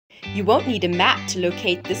You won't need a map to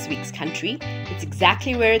locate this week's country. It's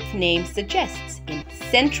exactly where its name suggests, in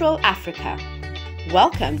Central Africa.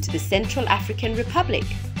 Welcome to the Central African Republic,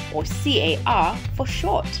 or CAR for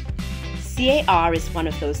short. CAR is one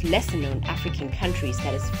of those lesser-known African countries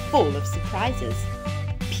that is full of surprises.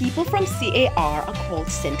 People from CAR are called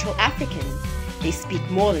Central Africans. They speak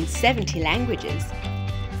more than 70 languages.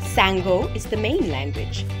 Sango is the main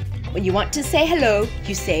language. When you want to say hello,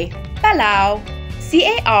 you say Balau.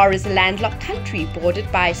 CAR is a landlocked country bordered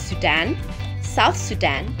by Sudan, South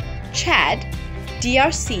Sudan, Chad,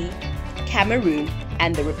 DRC, Cameroon,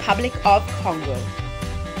 and the Republic of Congo.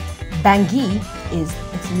 Bangui is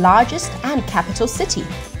its largest and capital city.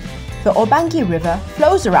 The Obangi River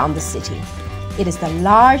flows around the city. It is the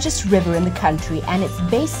largest river in the country, and its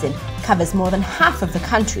basin covers more than half of the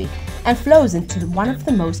country and flows into one of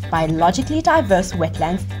the most biologically diverse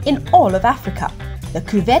wetlands in all of Africa, the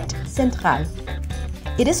Cuvette Centrale.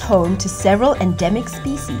 It is home to several endemic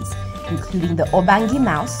species, including the Obangi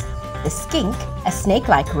mouse, the skink, a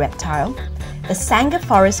snake-like reptile, the Sanga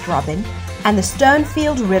forest robin, and the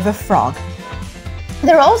Sternfield River frog.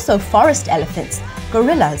 There are also forest elephants,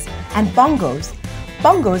 gorillas, and bongos.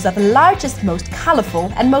 Bongos are the largest, most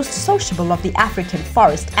colorful, and most sociable of the African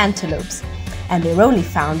forest antelopes, and they're only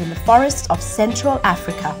found in the forests of Central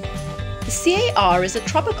Africa. The CAR is a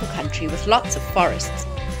tropical country with lots of forests.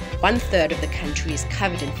 1/3 of the country is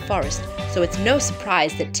covered in forest, so it's no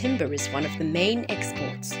surprise that timber is one of the main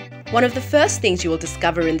exports. One of the first things you will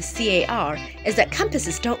discover in the CAR is that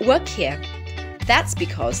compasses don't work here. That's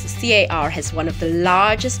because the CAR has one of the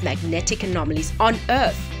largest magnetic anomalies on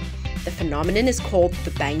Earth. The phenomenon is called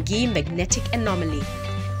the Bangui Magnetic Anomaly.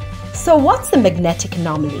 So what's the magnetic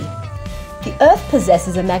anomaly? The Earth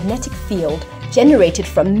possesses a magnetic field generated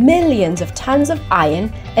from millions of tons of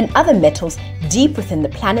iron and other metals deep within the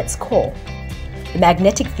planet's core. The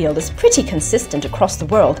magnetic field is pretty consistent across the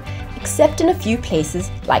world, except in a few places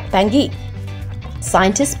like Bangui.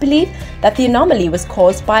 Scientists believe that the anomaly was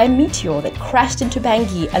caused by a meteor that crashed into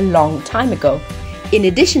Bangui a long time ago. In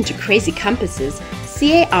addition to crazy compasses,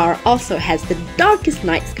 CAR also has the darkest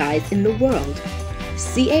night skies in the world.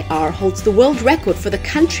 CAR holds the world record for the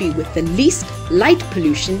country with the least light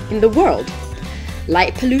pollution in the world.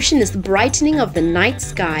 Light pollution is the brightening of the night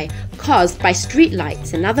sky caused by street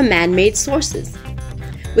lights and other man-made sources.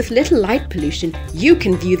 With little light pollution, you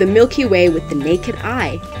can view the Milky Way with the naked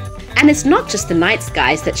eye. And it's not just the night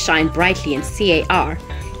skies that shine brightly in CAR.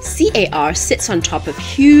 CAR sits on top of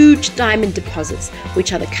huge diamond deposits,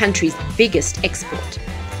 which are the country's biggest export.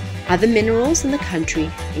 Other minerals in the country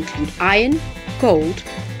include iron, gold,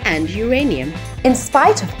 and uranium. In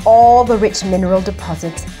spite of all the rich mineral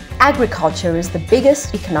deposits, agriculture is the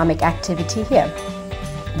biggest economic activity here.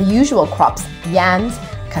 The usual crops, yams,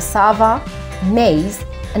 cassava, maize,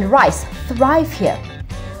 and rice thrive here.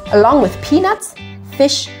 Along with peanuts,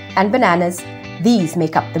 fish, and bananas, these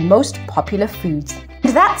make up the most popular foods.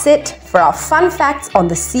 And that's it for our fun facts on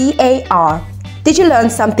the CAR. Did you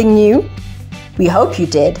learn something new? We hope you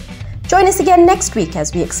did. Join us again next week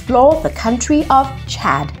as we explore the country of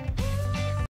Chad.